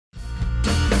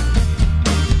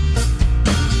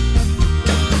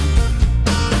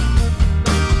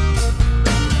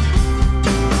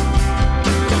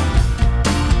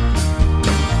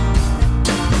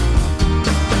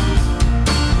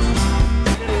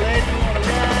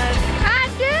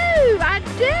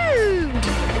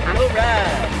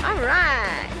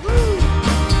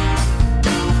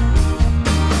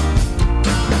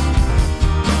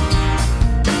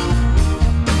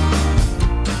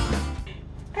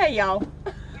Hey y'all,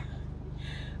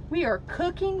 we are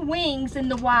cooking wings in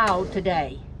the wild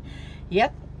today.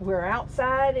 Yep, we're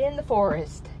outside in the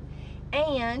forest,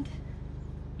 and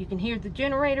you can hear the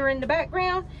generator in the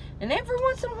background, and every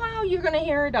once in a while you're going to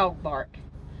hear a dog bark.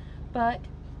 But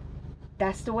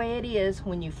that's the way it is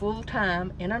when you're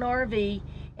full-time in an RV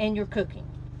and you're cooking.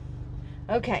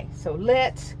 Okay, so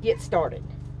let's get started.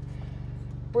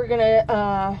 We're gonna,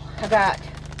 I got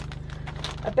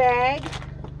a bag,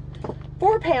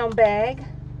 4-pound bag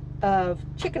of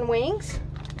chicken wings,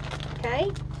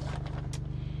 okay?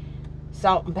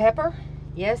 Salt and pepper.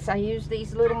 Yes, I use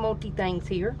these little multi things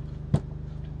here.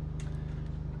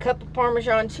 A cup of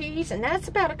Parmesan cheese, and that's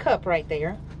about a cup right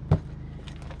there.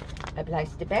 A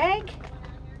plastic bag.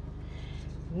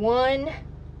 1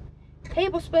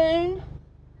 tablespoon.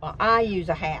 Well, I use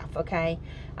a half, okay?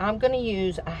 I'm going to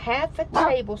use a half a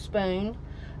tablespoon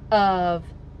of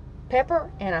pepper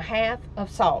and a half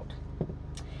of salt.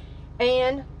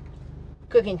 And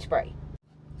cooking spray.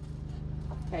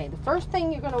 Okay, the first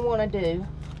thing you're going to want to do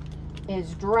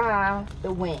is dry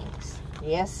the wings.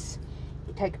 Yes,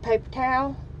 you take a paper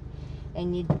towel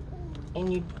and you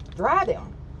dry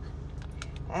them.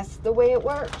 That's the way it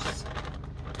works.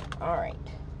 All right,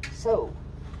 so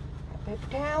paper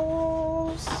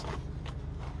towels.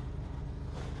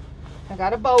 I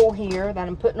got a bowl here that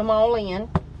I'm putting them all in.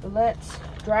 So let's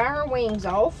dry our wings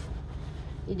off.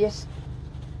 You just,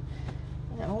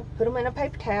 put them in a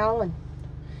paper towel and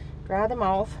dry them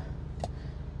off.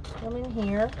 Put them in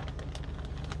here.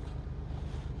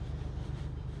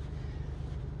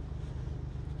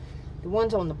 The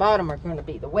ones on the bottom are going to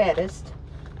be the wettest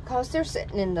because they're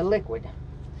sitting in the liquid.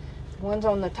 The ones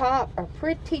on the top are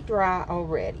pretty dry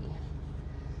already.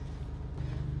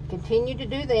 Continue to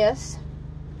do this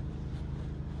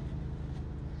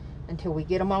until we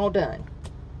get them all done.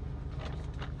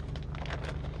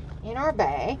 In our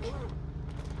bag,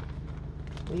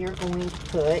 we are going to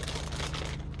put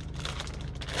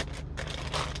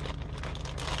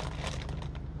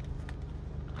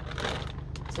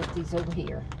set these over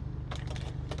here.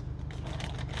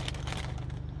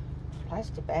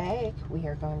 Plastic bag, we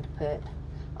are going to put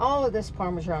all of this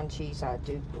Parmesan cheese, I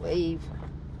do believe.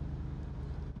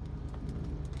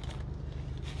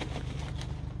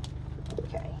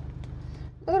 Okay,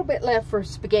 a little bit left for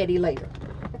spaghetti later.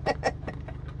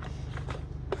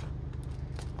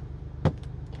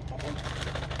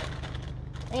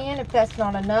 And if that's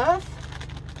not enough,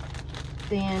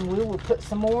 then we will put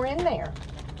some more in there.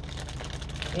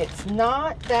 It's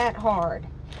not that hard.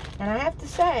 And I have to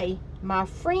say, my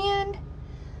friend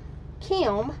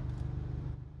Kim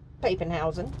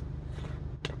Papenhausen,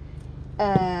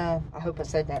 I hope I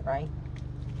said that right.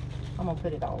 I'm going to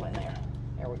put it all in there.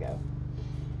 There we go.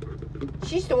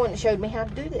 She's the one that showed me how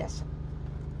to do this.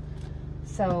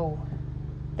 So,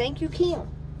 thank you, Kim.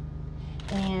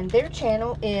 And their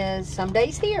channel is Some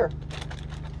Days Here.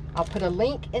 I'll put a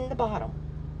link in the bottom.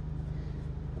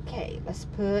 Okay, let's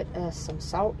put some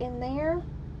salt in there.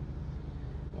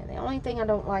 And the only thing I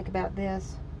don't like about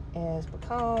this is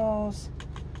because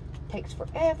it takes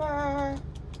forever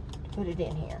to put it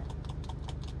in here.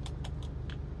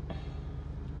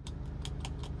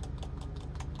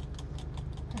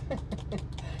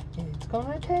 It's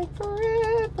gonna take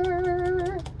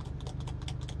forever.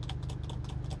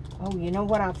 Oh, you know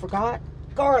what I forgot?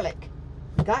 Garlic.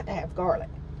 Got to have garlic.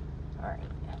 All right.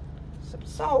 Some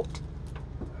salt.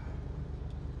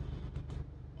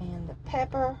 And the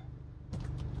pepper.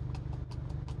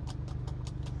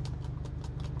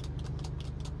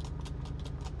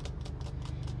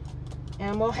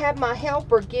 And I'm going to have my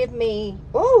helper give me...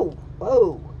 I'm going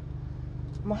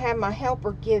to have my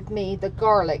helper give me the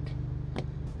garlic.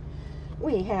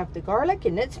 We have the garlic,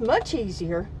 and it's much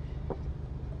easier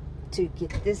to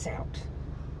get this out.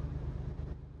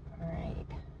 All right,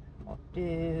 I'll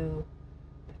do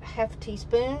a half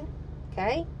teaspoon,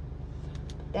 okay?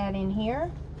 Put that in here.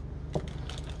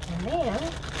 And then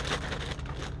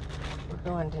we're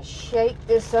going to shake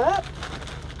this up.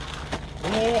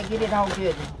 Yeah, get it all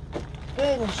good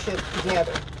and shook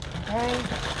together, okay?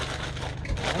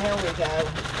 There we go.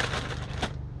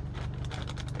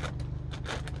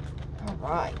 All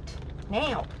right,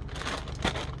 now,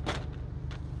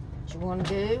 what you want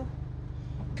to do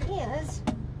is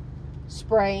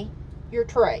spray your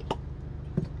tray.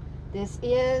 This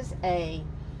is a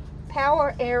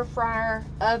Power Airfryer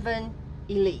Oven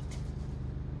Elite.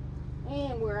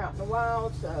 And we're out in the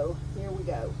wild, so here we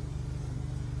go.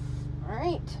 All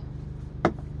right.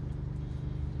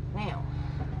 Now,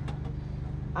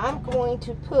 I'm going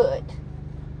to put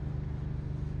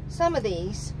some of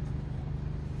these.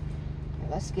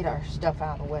 Let's get our stuff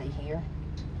out of the way here.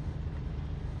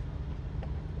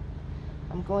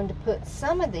 I'm going to put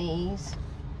some of these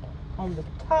on the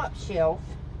top shelf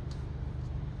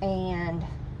and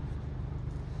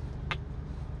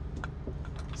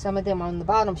some of them on the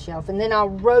bottom shelf, and then I'll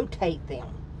rotate them.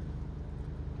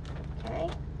 Okay,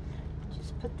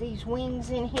 just put these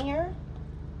wings in here.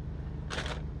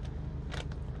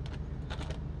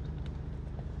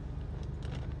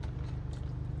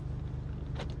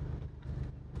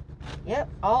 Yep,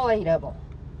 all 8 of them.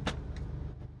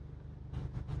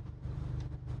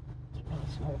 Get me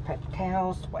some more paper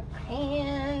towels to wipe my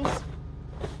hands.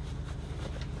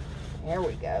 There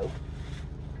we go.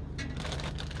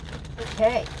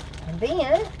 Okay, and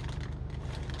then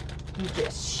you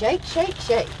just shake, shake,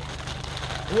 shake.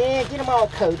 Yeah, get them all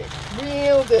coated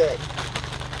real good.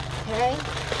 Okay.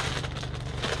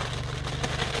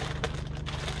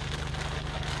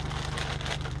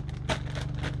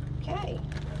 Okay.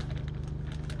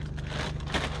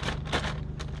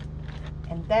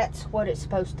 And that's what it's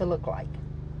supposed to look like.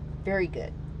 Very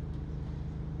good.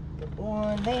 Put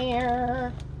one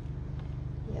there.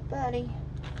 Yeah, buddy.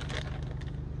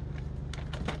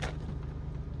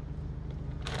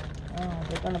 Oh,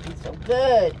 they're gonna be so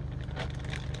good.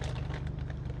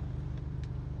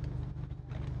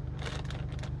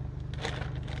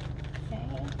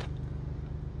 Okay.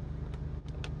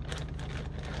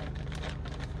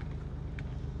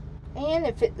 And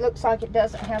if it looks like it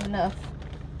doesn't have enough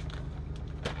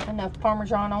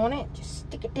Parmesan on it, just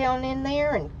stick it down in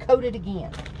there and coat it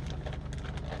again.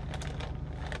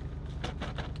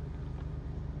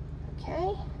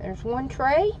 Okay, there's one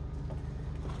tray.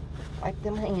 Wipe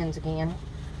them hands again.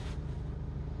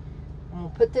 I'm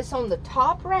going to put this on the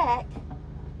top rack.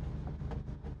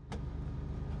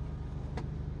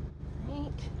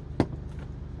 Right.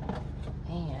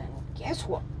 And guess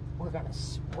what? We're going to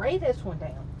spray this one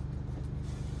down.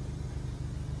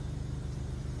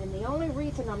 And the only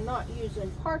reason I'm not using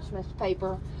parchment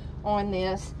paper on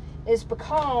this is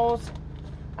because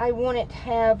I want it to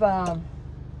have, I'm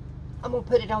going to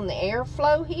put it on the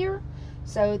airflow here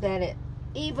so that it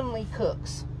evenly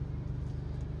cooks.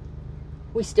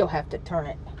 We still have to turn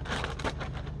it.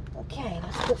 Okay,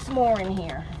 let's put some more in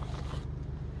here.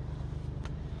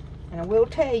 And I will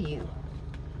tell you,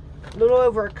 a little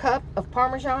over a cup of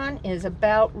Parmesan is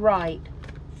about right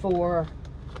for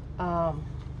a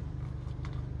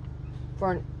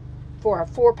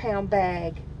 4-pound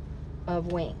bag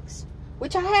of wings,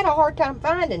 which I had a hard time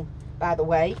finding, by the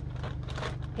way.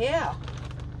 Yeah.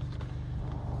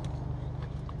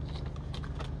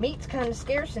 Meat's kind of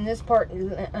scarce in this part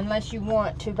unless you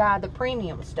want to buy the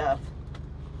premium stuff.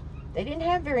 They didn't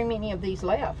have very many of these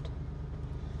left.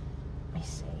 Let me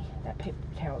see. That paper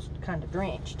towel's kind of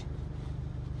drenched.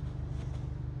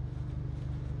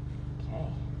 Okay.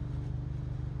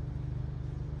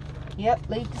 Yep,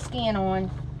 leave the skin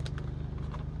on.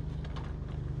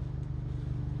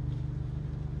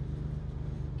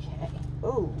 Okay.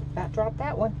 Oh, about dropped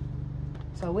that one.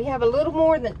 So we have a little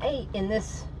more than 8 in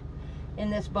this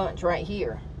bunch right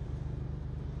here.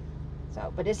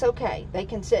 So, but it's okay. They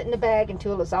can sit in the bag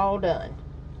until it's all done.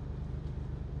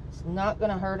 It's not going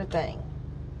to hurt a thing.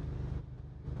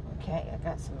 Okay, I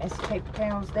got some messy paper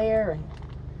towels there and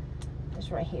this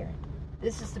right here.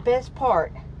 This is the best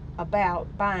part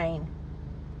about buying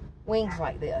wings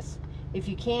like this. If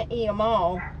you can't eat them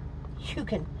all, you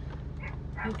can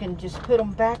just put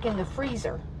them back in the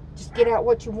freezer. Just get out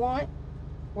what you want.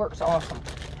 Works awesome.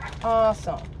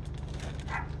 Awesome.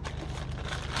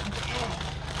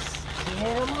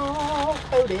 Get them all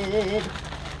coated.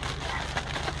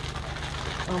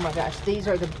 Oh my gosh, these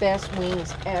are the best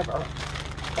wings ever.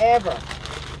 Ever.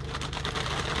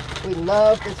 We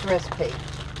love this recipe.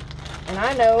 And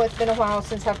I know it's been a while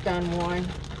since I've done one.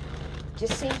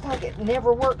 Just seems like it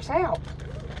never works out.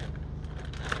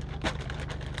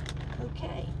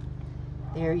 Okay.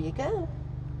 There you go.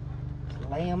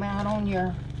 Lay them out on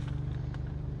your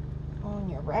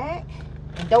rack.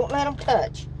 And don't let them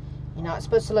touch. You're not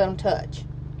supposed to let them touch,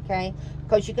 okay?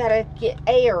 Because you got to get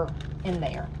air in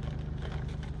there.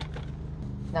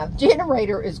 Now, the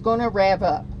generator is going to rev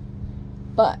up.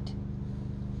 But,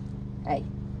 hey,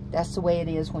 that's the way it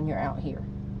is when you're out here.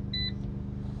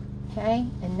 Okay?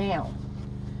 And now,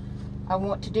 I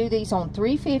want to do these on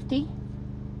 350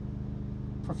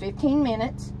 for 15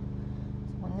 minutes.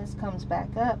 When this comes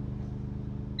back up,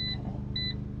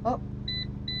 okay. Oh,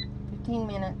 15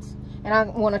 minutes. And I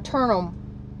want to turn them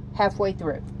halfway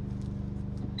through.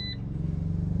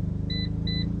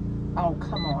 Oh,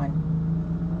 come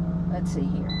on. Let's see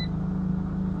here.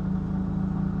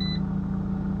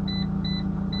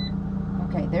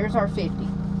 Okay, there's our 50.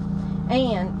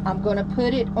 And I'm going to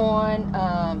put it on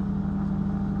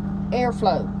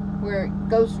airflow where it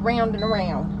goes round and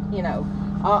around, you know,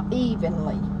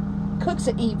 evenly. Cooks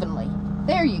it evenly.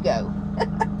 There you go.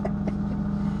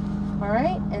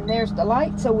 Alright, and there's the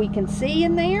light so we can see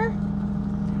in there.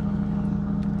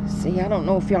 See, I don't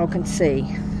know if y'all can see.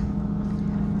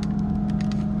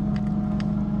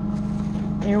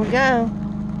 There we go.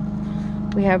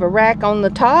 We have a rack on the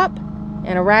top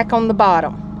and a rack on the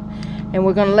bottom. And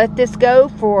we're going to let this go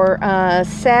for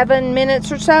 7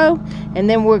 minutes or so, and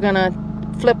then we're going to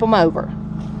flip them over.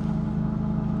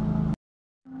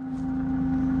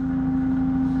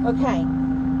 Okay,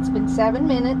 it's been 7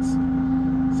 minutes,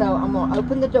 so I'm going to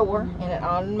open the door and it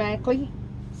automatically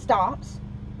stops.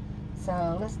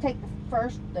 So let's take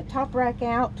the top rack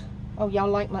out. Oh, y'all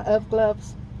like my UV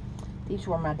gloves? These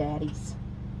were my daddy's.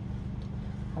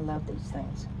 I love these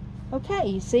things. Okay,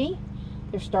 you see,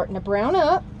 they're starting to brown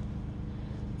up.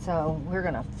 So we're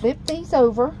going to flip these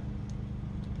over.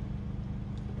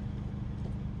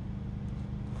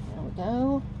 There we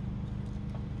go.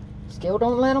 Still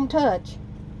don't let them touch.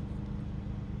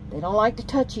 They don't like to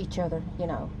touch each other, you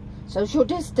know. Social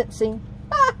distancing.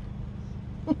 Ah!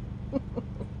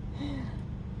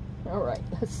 Alright,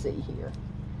 let's see here.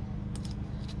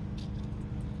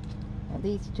 Now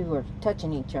these two are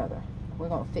touching each other. We're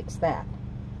going to fix that.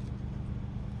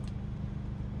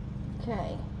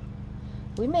 Okay.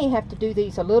 We may have to do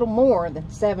these a little more than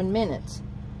 7 minutes.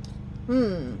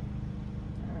 Alright,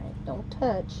 don't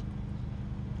touch.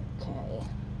 Okay.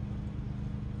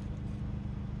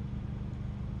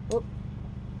 Whoop.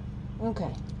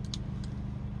 Okay.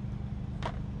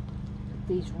 Put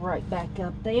these right back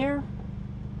up there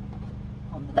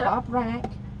on the top rack.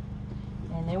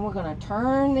 And then we're going to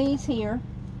turn these here.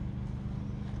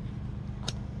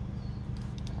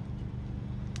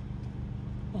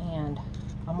 And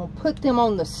I'm going to put them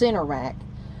on the center rack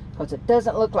because it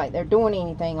doesn't look like they're doing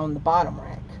anything on the bottom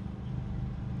rack.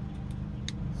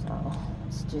 So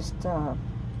let's just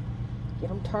get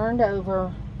them turned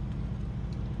over.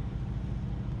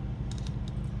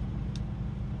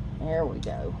 There we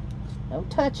go. No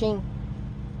touching.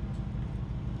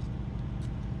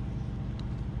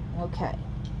 Okay.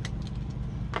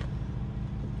 Put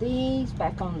these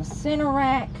back on the center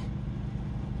rack.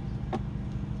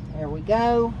 There we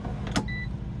go.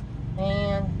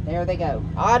 And there they go.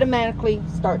 Automatically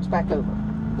starts back over.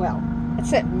 Well,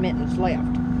 except mittens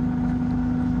left.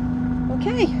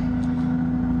 Okay.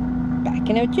 Back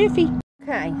in a jiffy.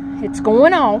 Okay, it's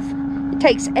going off. It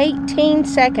takes 18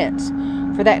 seconds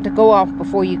for that to go off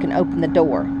before you can open the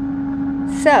door.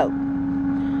 So,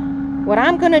 what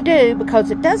I'm going to do,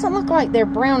 because it doesn't look like they're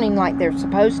browning like they're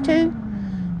supposed to,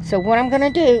 so what I'm going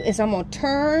to do is I'm going to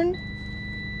turn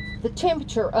the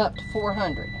temperature up to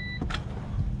 400.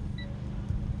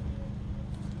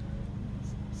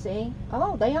 See?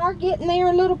 Oh, they are getting there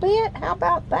a little bit. How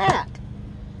about that?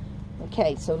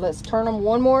 Okay, so let's turn them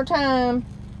one more time.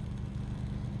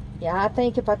 Yeah, I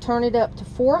think if I turn it up to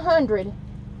 400,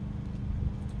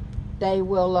 they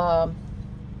will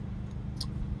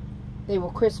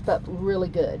crisp up really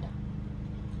good.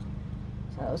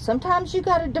 So sometimes you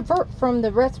got to divert from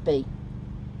the recipe.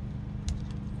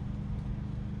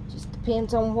 Just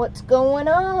depends on what's going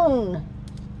on.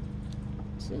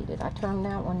 Let's see, did I turn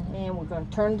that one? And we're going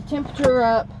to turn the temperature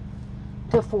up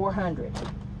to 400.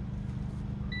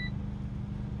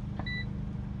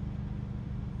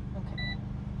 Okay.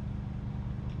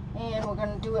 And we're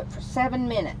going to do it for 7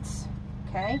 minutes.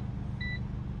 Okay.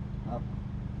 Oh,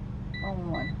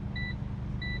 wrong one.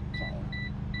 Okay.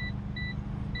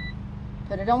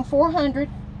 Put it on 400.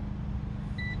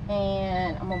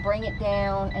 And I'm going to bring it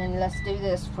down and let's do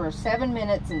this for 7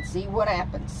 minutes and see what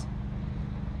happens.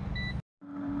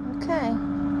 Okay,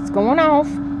 it's going off.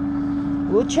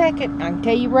 We'll check it. I can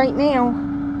tell you right now,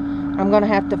 I'm going to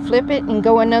have to flip it and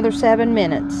go another 7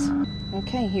 minutes.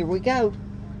 Okay, here we go.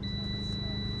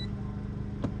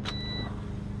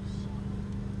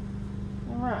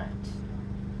 Alright.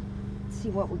 Let's see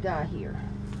what we got here.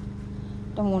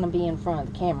 Don't want to be in front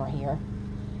of the camera here.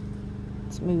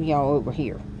 Let's move y'all over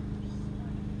here.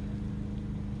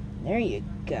 There you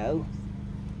go.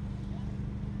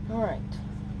 Alright.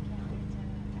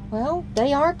 Well,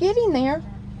 they are getting there.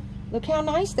 Look how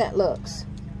nice that looks.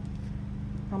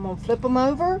 I'm going to flip them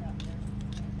over.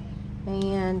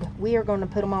 And we are going to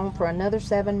put them on for another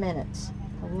 7 minutes.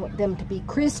 I want them to be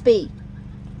crispy.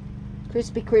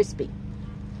 Crispy, crispy.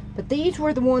 But these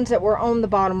were the ones that were on the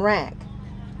bottom rack.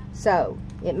 So,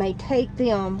 it may take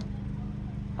them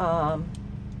a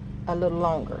little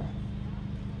longer.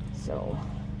 So,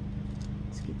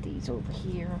 let's get these over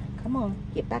here. Come on,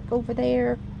 get back over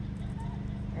there.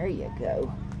 There you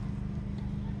go.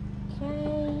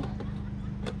 Okay.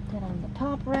 Put that on the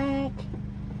top rack.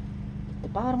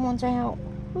 bottom one's out.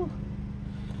 Whew.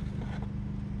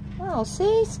 Oh, see?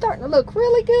 It's starting to look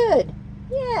really good.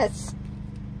 Yes.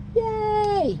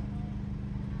 Yay.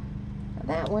 Now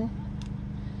that one.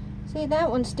 See,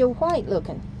 that one's still white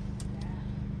looking.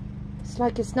 It's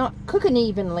like it's not cooking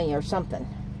evenly or something.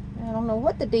 I don't know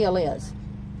what the deal is.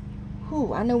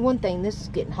 Whew, I know one thing. This is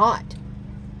getting hot.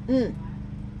 Oh,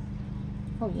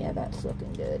 yeah, that's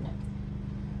looking good.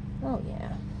 Oh,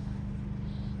 yeah.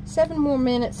 7 more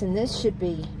minutes and this should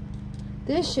be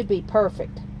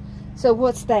perfect. So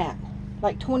what's that?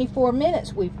 Like 24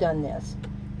 minutes we've done this.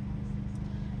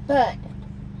 But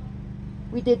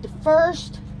we did the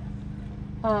first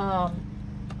 12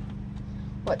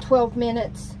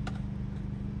 minutes.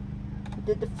 We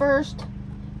did the first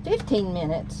 15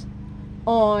 minutes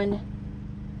on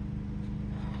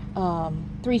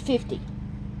 350.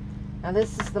 Now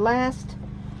this is the last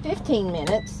 15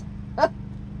 minutes.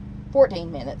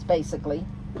 14 minutes basically.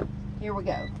 Here we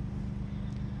go.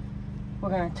 We're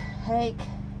going to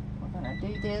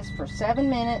do this for 7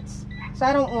 minutes. So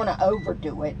I don't want to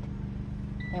overdo it.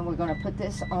 And we're going to put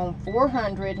this on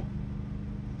 400.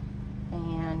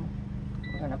 And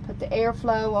we're going to put the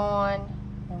airflow on.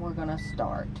 And we're going to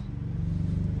start.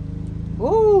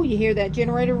 Ooh, you hear that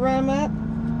generator rev up?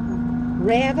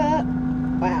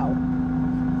 Wow.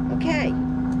 Okay.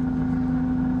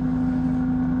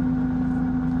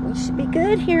 We should be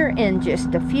good here in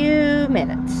just a few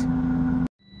minutes.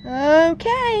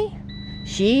 Okay.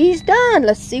 She's done.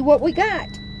 Let's see what we got.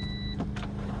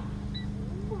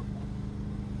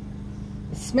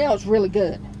 It smells really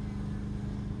good.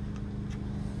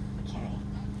 Okay.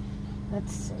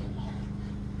 Let's see.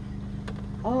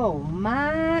 Oh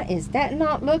my, is that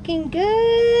not looking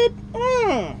good?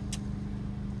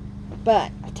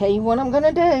 But I tell you what I'm going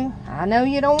to do. I know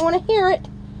you don't want to hear it,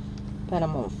 but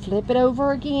I'm going to flip it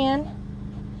over again.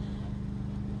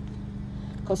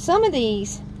 Because some of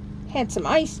these had some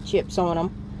ice chips on them.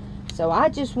 So I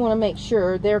just want to make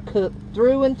sure they're cooked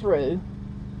through and through.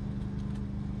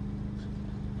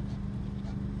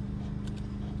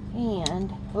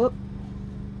 And, whoop.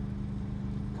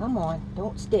 Come on,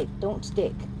 don't stick, don't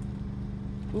stick.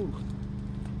 Ooh.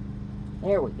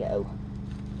 There we go.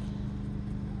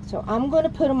 So I'm going to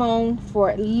put them on for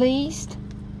at least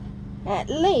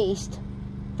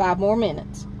 5 more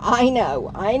minutes. I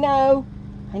know.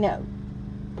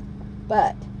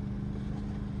 But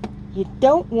you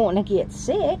don't want to get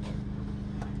sick.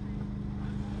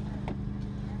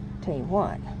 Tell you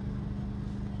what,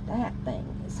 that thing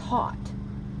is hot.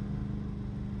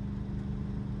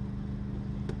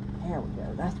 There we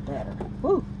go, that's better.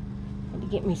 Woo! Need to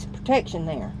get me some protection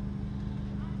there.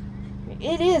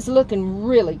 It is looking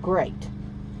really great.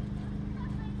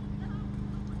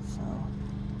 So,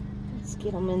 let's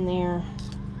get them in there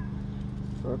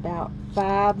for about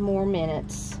 5 more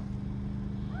minutes.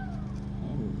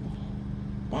 And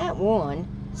that one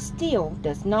still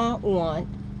does not want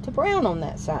to brown on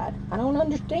that side. I don't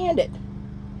understand it.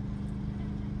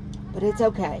 But it's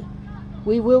okay.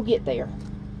 We will get there.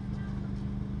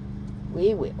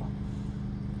 We will.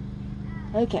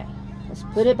 Okay, let's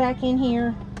put it back in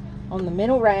here on the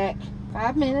middle rack.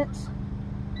 5 minutes.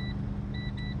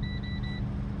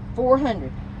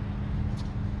 400.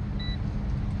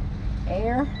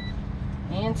 Air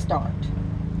and start.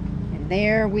 And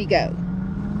there we go.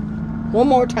 One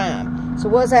more time. So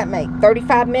what does that make?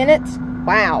 35 minutes?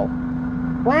 Wow.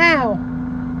 Wow.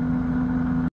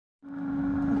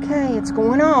 Okay, it's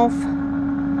going off.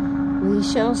 We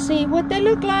shall see what they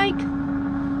look like.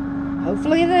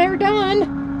 Hopefully they're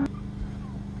done.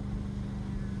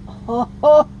 Oh,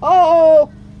 ho,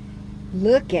 ho.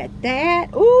 Look at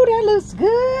that. Ooh, that looks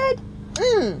good.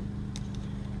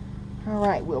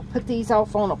 Alright, we'll put these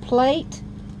off on a plate.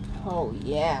 Oh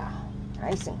yeah.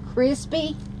 Nice and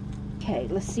crispy. Okay,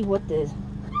 let's see what the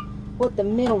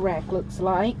middle rack looks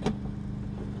like.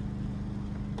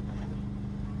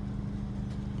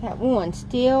 That one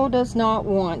still does not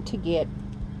want to get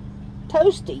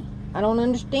toasty. I don't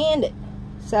understand it.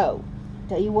 So,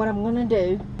 tell you what I'm going to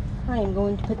do. I am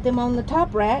going to put them on the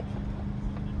top rack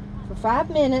for 5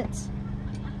 minutes.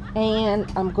 And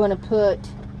I'm going to put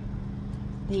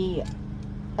the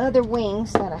other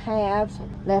wings that I have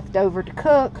left over to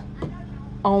cook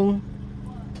on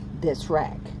this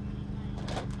rack.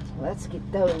 So let's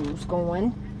get those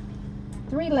going.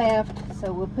 3 left,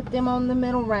 so we'll put them on the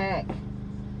middle rack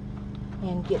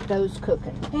and get those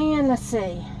cooking. And let's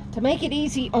see, to make it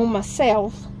easy on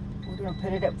myself, we're going to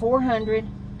put it at 400,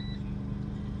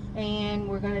 and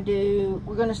we're going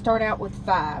to start out with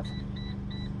 5,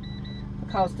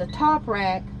 because the top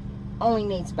rack only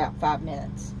needs about 5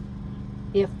 minutes,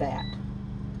 if that.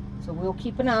 So we'll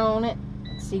keep an eye on it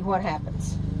See what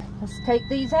happens. Let's take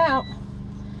these out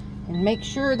and make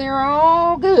sure they're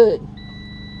all good.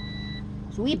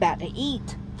 So we about to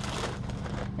eat.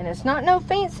 And it's not no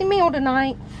fancy meal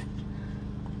tonight.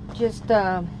 Just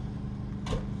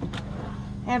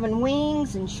having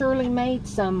wings, and Shirley made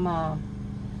some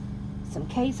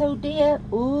queso dip.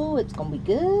 Ooh, it's gonna be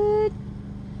good.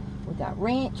 We got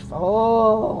ranch.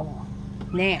 Oh,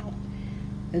 now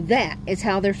that is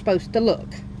how they're supposed to look.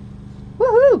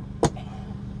 Woohoo!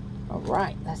 All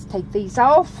right, let's take these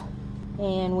off.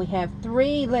 And we have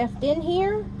 3 left in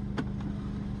here.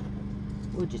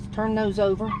 We'll just turn those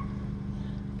over,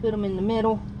 put them in the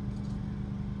middle,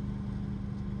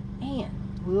 and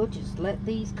we'll just let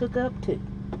these cook up too.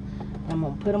 I'm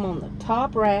gonna put them on the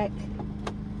top rack,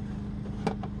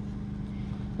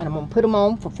 and I'm gonna put them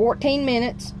on for 14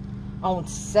 minutes on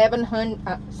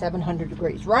 700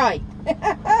 degrees, right?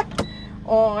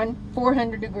 On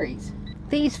 400 degrees.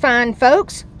 These fine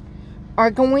folks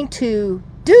are going to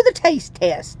do the taste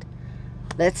test.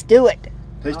 Let's do it.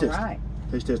 Taste test. Right.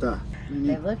 Taste test.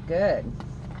 They look good.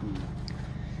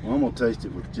 Well, I'm gonna taste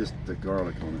it with just the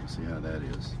garlic on it and see how that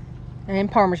is. And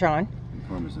Parmesan. And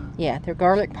Parmesan. Yeah, they're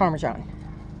garlic Parmesan.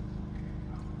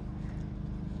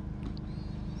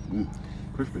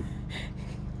 Crispy.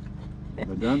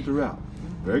 But done throughout.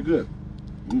 Very good.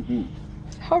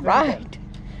 All right.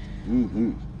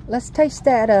 Mm-hmm. Let's taste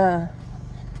that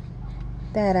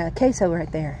queso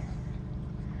right there.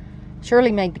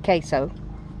 Shirley made the queso.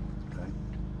 Okay.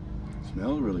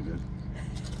 Smells really good.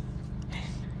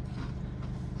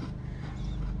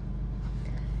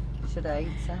 Should I eat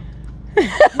some?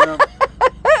 Well,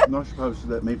 I'm not supposed to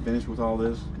let me finish with all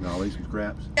this. No, I'll eat some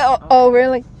scraps. Oh,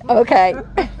 really? Okay.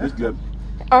 It's good.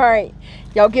 All right.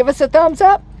 Y'all give us a thumbs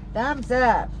up. Thumbs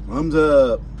up. Thumbs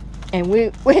up. And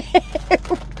we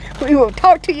will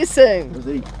talk to you soon. Let's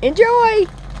eat. Enjoy.